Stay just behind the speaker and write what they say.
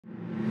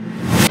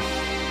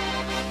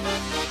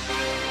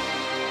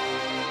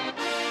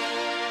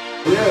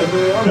Yeah,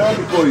 man, I'm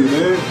happy for you,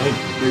 man.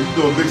 Thank you. You're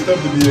doing big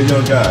stuff to be a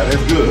young guy.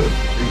 That's good.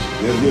 That's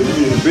good. You'll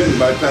be in the business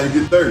by the time you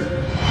get 30.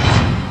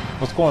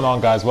 What's going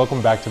on, guys?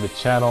 Welcome back to the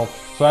channel.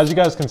 So as you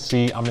guys can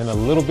see, I'm in a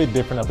little bit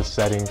different of a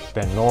setting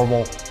than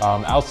normal,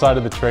 outside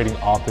of the trading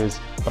office,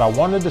 but I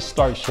wanted to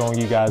start showing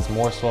you guys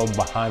more so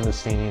behind the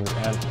scenes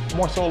and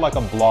more so like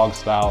a vlog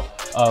style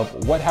of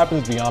what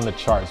happens beyond the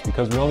charts,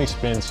 because we only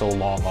spend so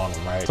long on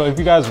them, right? So if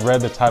you guys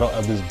read the title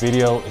of this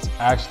video, it's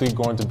actually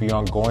going to be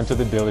on going to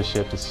the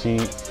dealership to see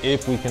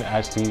if we can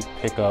actually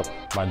pick up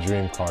my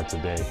dream car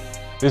today.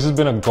 This has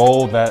been a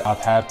goal that I've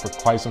had for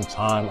quite some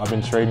time. I've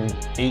been trading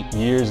 8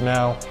 years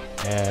now,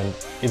 and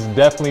it's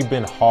definitely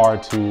been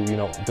hard to,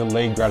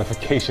 delay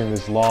gratification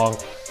this long,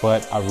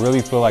 but I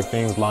really feel like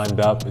things lined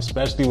up,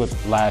 especially with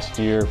last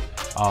year.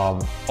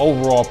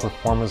 Overall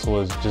performance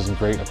was just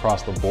great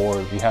across the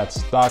board. We had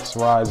stocks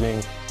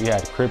rising, we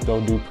had crypto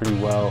do pretty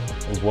well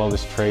as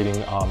trading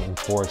in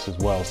Forex as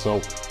well.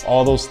 So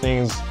all those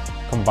things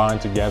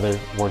combined together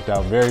worked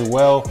out very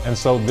well. And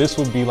so this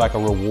would be like a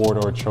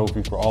reward or a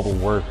trophy for all the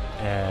work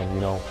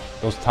and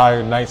those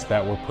tired nights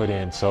that were put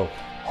in. So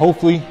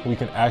hopefully we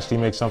can actually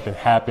make something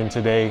happen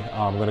today.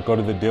 I'm gonna go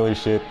to the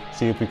dealership,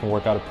 see if we can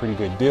work out a pretty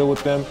good deal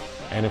with them.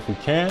 And if we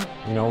can,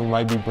 we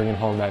might be bringing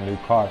home that new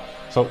car.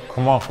 So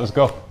come on, let's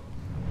go.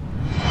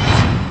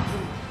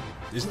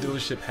 This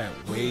dealership had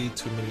way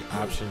too many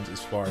options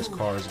as far as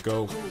cars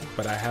go,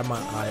 but I had my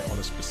eye on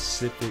a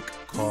specific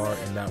car,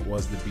 and that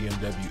was the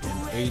BMW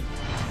M8.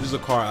 This is a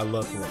car I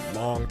loved for a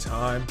long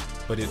time,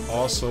 but it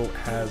also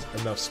has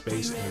enough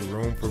space and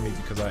room for me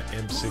because I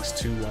am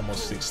 6'2",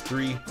 almost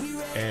 6'3",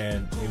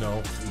 and you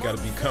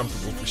gotta be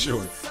comfortable for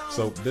sure.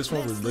 So this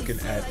one we're looking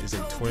at is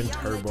a twin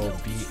turbo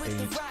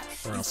V8,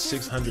 around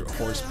 600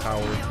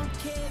 horsepower,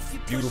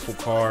 beautiful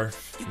car.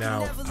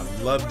 Now, I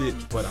loved it,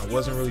 but I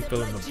wasn't really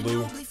feeling the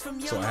blue,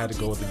 so I had to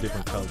go with a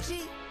different color.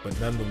 But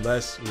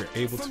nonetheless, we were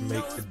able to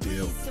make a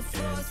deal,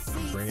 and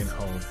I'm bringing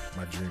home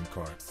my dream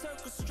car.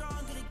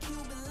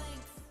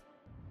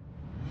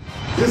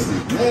 This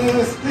is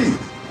nasty.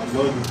 I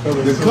love this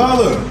color. The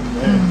color,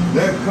 man.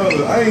 That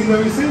color. I ain't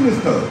never seen this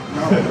color.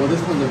 No, well,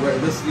 this one's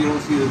this you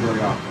don't see this very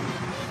often.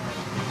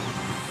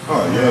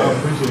 Oh yeah, I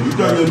appreciate you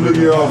turned your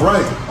looking all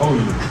right. Oh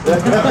yeah. Set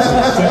the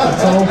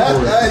tone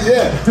for it.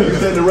 Yeah, you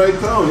set the right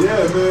tone.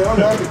 Yeah, man, I'm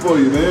happy for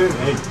you, man.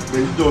 Thank you.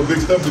 Man, you're doing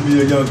big stuff to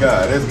be a young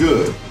guy. That's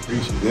good.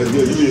 Appreciate it. That's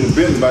good. You'll be in the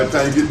business by the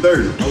time you get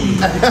 30.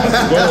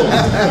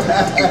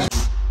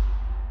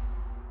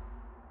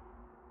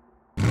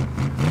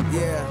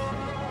 Yeah.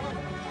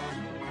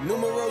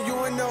 Numero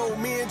UNO,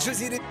 me and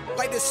Drizzy did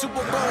like the Super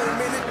Bowl,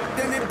 man.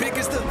 Then it big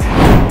as the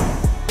what?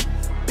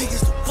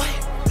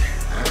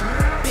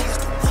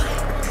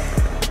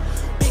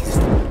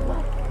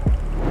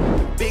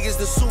 Big as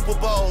the Super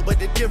Bowl, but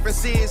the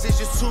difference is it's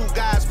just two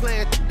guys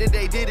playing that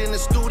they did in the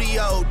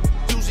studio.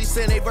 Usually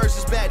send their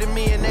verses back to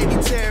me and they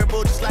be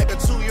terrible, just like a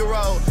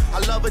 2-year-old. I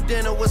love a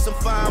dinner with some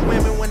fine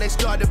women when they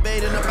start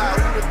debating about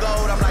who the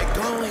GOAT. I'm like,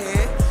 go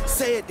ahead,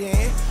 say it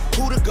then.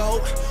 Who the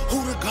GOAT?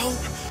 Who the GOAT?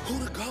 Who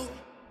the GOAT?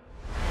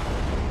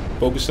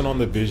 Focusing on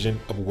the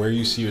vision of where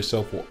you see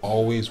yourself will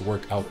always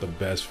work out the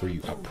best for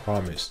you, I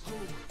promise.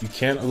 You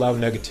can't allow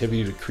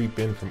negativity to creep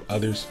in from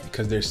others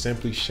because they're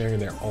simply sharing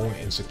their own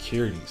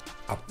insecurities.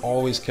 I've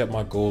always kept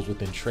my goals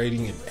within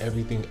trading and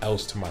everything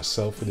else to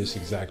myself for this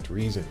exact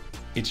reason.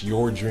 It's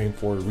your dream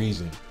for a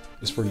reason.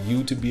 It's for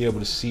you to be able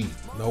to see,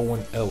 no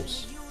one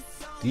else.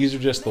 These are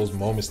just those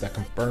moments that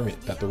confirm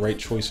it, that the right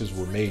choices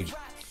were made.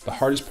 The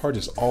hardest part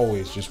is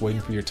always just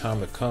waiting for your time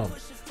to come,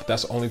 but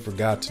that's only for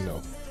God to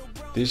know.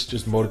 This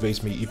just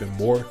motivates me even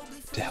more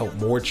to help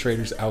more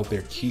traders out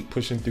there keep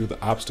pushing through the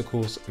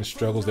obstacles and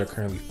struggles they're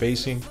currently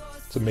facing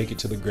to make it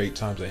to the great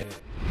times ahead.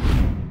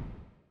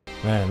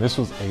 Man, this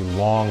was a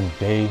long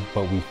day,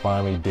 but we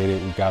finally did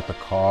it. We got the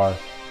car.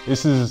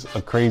 This is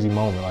a crazy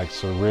moment, like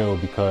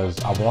surreal, because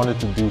I wanted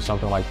to do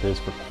something like this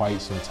for quite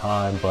some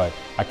time, but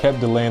I kept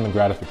delaying the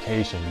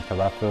gratification because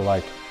I feel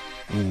like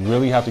you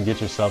really have to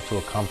get yourself to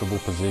a comfortable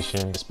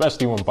position,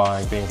 especially when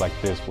buying things like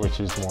this, which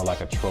is more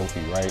like a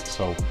trophy, right?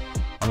 So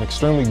I'm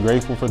extremely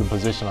grateful for the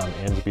position I'm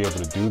in to be able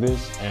to do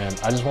this, and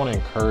I just want to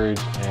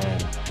encourage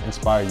and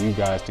inspire you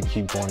guys to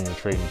keep going on your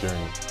trading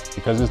journey,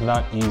 because it's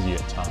not easy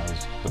at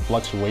times. The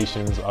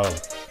fluctuations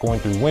of going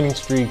through winning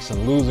streaks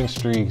and losing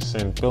streaks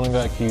and feeling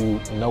like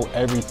you know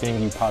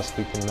everything you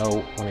possibly can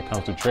know when it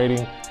comes to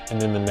trading, and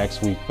then the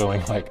next week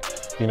feeling like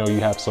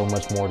you have so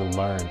much more to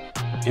learn.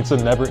 It's a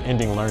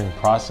never-ending learning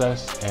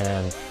process,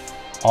 and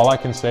all I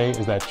can say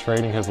is that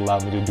trading has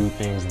allowed me to do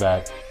things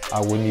that I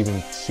wouldn't even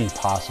see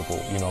possible,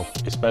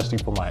 especially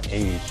for my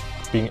age.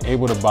 Being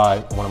able to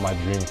buy one of my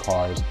dream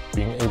cars,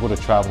 being able to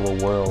travel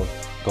the world,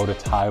 go to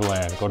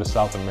Thailand, go to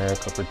South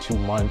America for 2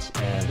 months,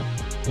 and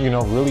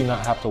really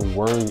not have to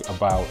worry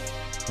about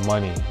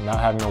money, not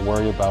having to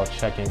worry about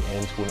checking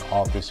into an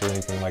office or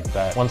anything like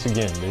that. Once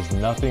again, there's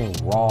nothing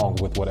wrong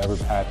with whatever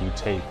path you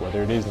take,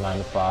 whether it is 9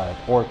 to 5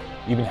 or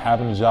even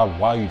having a job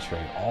while you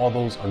trade. All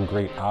those are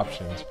great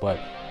options, but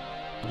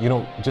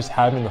just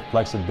having the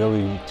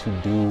flexibility to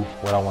do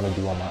what I want to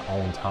do on my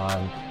own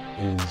time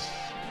is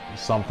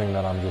something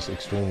that I'm just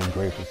extremely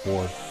grateful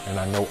for. And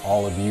I know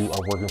all of you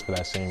are working for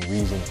that same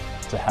reason,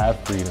 to have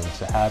freedom,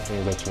 to have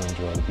things that you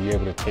enjoy, to be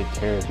able to take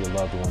care of your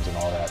loved ones and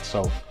all that.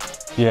 So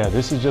yeah,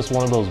 this is just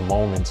one of those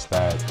moments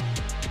that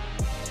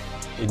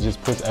it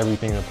just puts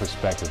everything in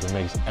perspective. It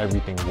makes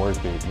everything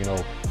worth it. You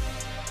know,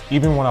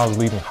 even when I was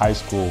leaving high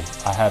school,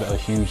 I had a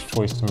huge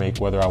choice to make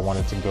whether I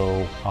wanted to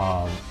go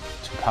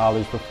to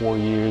college for 4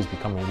 years,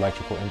 become an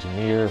electrical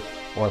engineer,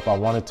 or if I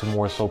wanted to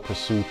more so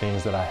pursue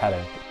things that I had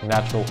a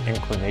natural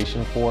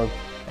inclination for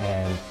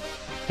and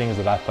things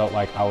that I felt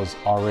like I was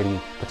already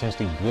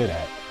potentially good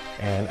at.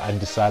 And I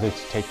decided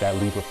to take that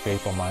leap of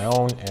faith on my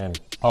own, and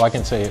all I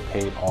can say, it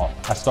paid off.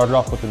 I started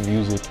off with the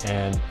music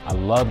and I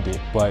loved it,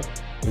 but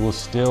it was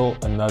still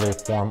another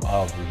form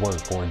of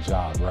work or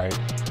job, right?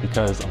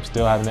 Because I'm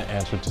still having to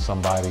answer to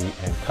somebody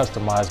and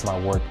customize my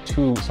work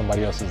to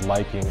somebody else's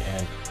liking,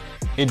 and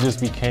it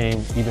just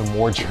became even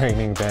more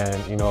draining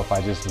than, you know, if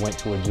I just went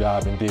to a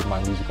job and did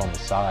my music on the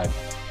side.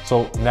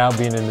 So now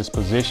being in this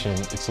position,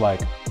 it's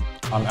like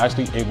I'm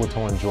actually able to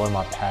enjoy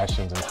my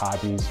passions and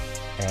hobbies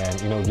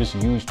and, you know, just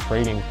use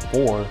trading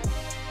for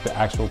the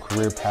actual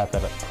career path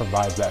that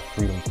provides that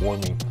freedom for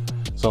me.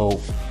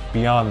 So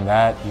beyond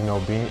that, you know,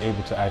 being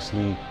able to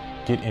actually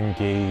get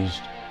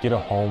engaged, get a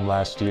home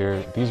last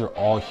year, these are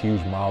all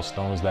huge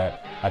milestones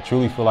that I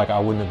truly feel like I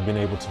wouldn't have been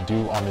able to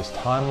do on this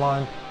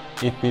timeline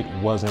if it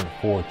wasn't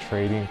for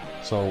trading.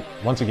 So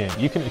once again,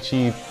 you can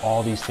achieve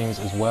all these things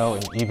as well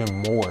and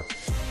even more.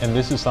 And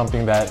this is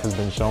something that has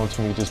been shown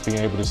to me, just being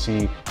able to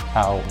see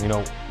how, you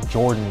know,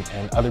 Jordan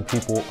and other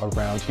people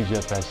around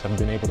TGFS have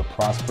been able to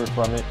prosper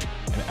from it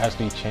and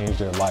actually change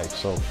their life.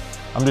 So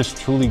I'm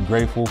just truly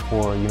grateful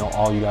for, you know,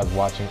 all you guys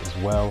watching as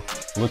well.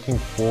 Looking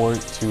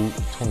forward to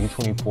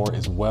 2024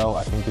 as well.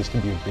 I think this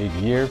could be a big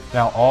year.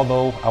 Now,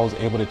 although I was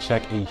able to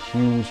check a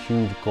huge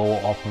goal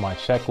off of my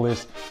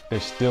checklist,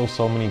 there's still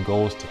so many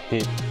goals to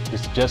hit.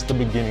 It's just the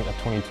beginning of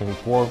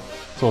 2024.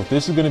 So if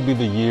this is going to be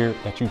the year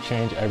that you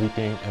change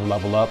everything and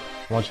level up,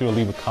 I want you to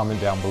leave a comment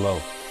down below.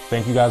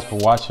 Thank you guys for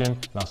watching, and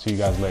I'll see you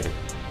guys later.